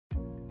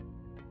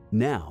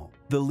Now,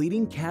 the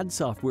leading CAD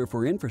software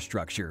for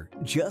infrastructure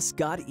just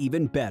got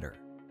even better.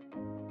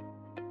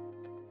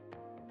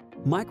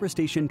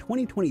 MicroStation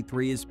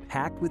 2023 is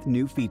packed with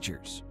new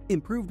features,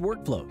 improved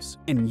workflows,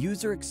 and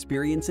user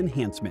experience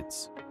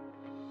enhancements.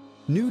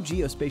 New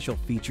geospatial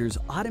features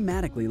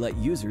automatically let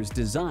users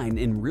design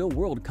in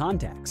real-world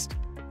context.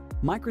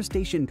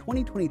 MicroStation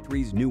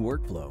 2023's new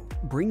workflow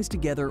brings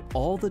together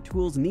all the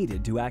tools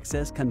needed to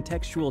access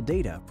contextual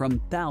data from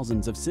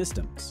thousands of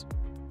systems.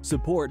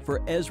 Support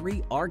for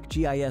Esri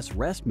ArcGIS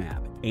REST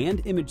map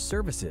and image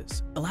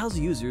services allows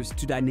users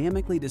to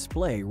dynamically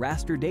display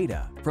raster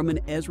data from an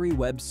Esri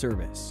web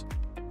service.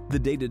 The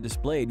data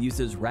displayed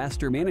uses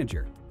Raster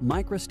Manager,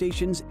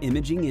 MicroStation's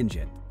imaging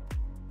engine.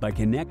 By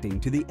connecting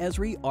to the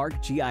Esri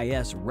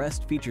ArcGIS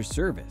REST feature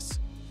service,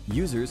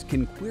 users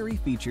can query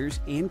features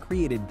and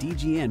create a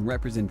DGN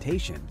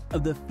representation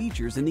of the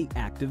features in the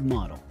active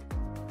model.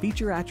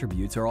 Feature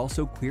attributes are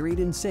also queried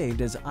and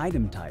saved as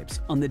item types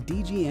on the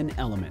DGN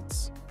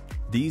elements.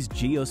 These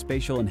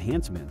geospatial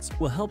enhancements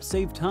will help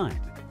save time,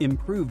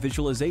 improve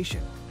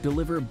visualization,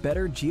 deliver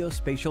better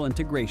geospatial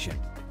integration,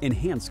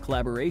 enhance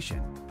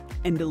collaboration,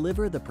 and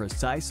deliver the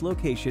precise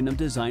location of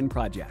design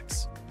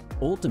projects.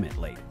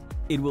 Ultimately,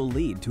 it will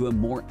lead to a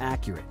more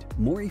accurate,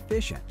 more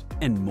efficient,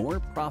 and more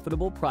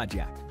profitable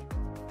project.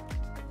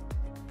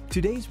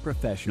 Today's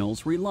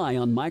professionals rely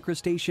on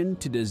MicroStation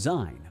to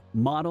design,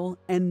 model,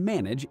 and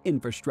manage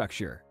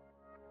infrastructure.